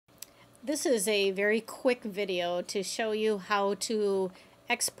This is a very quick video to show you how to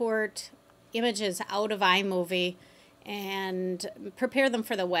export images out of iMovie and prepare them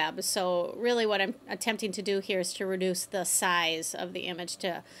for the web. So really what I'm attempting to do here is to reduce the size of the image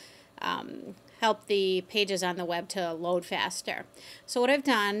to help the pages on the web to load faster. So what I've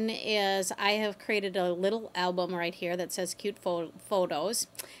done is I have created a little album right here that says cute photos,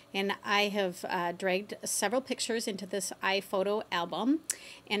 and I have dragged several pictures into this iPhoto album.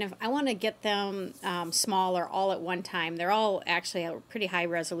 And if I want to get them smaller all at one time, they're all actually pretty high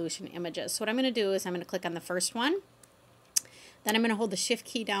resolution images. So what I'm going to do is I'm going to click on the first one. Then I'm going to hold the shift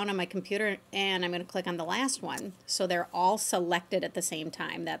key down on my computer and I'm going to click on the last one. So they're all selected at the same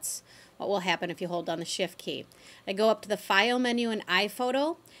time. That's what will happen if you hold down the shift key. I go up to the file menu in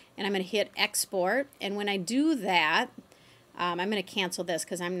iPhoto and I'm going to hit export. And when I do that, I'm going to cancel this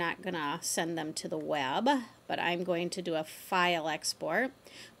because I'm not going to send them to the web, but I'm going to do a file export.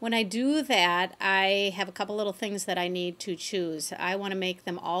 When I do that, I have a couple little things that I need to choose. I want to make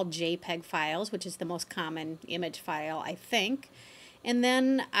them all JPEG files, which is the most common image file, I think. And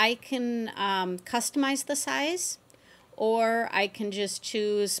then I can customize the size, or I can just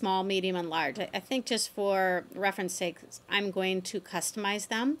choose small, medium, and large. I think just for reference sake, I'm going to customize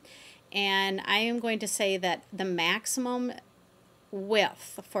them. And I am going to say that the maximum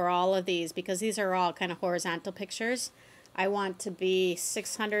width for all of these, because these are all kind of horizontal pictures, I want to be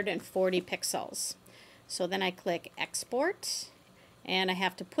 640 pixels. So then I click export and I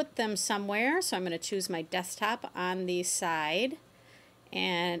have to put them somewhere. So I'm going to choose my desktop on the side,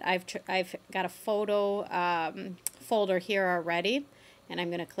 and I've got a photo folder here already, and I'm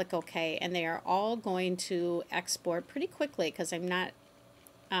going to click OK, and they are all going to export pretty quickly because I'm not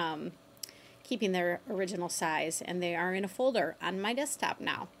keeping their original size, and they are in a folder on my desktop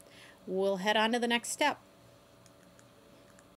now. We'll head on to the next step.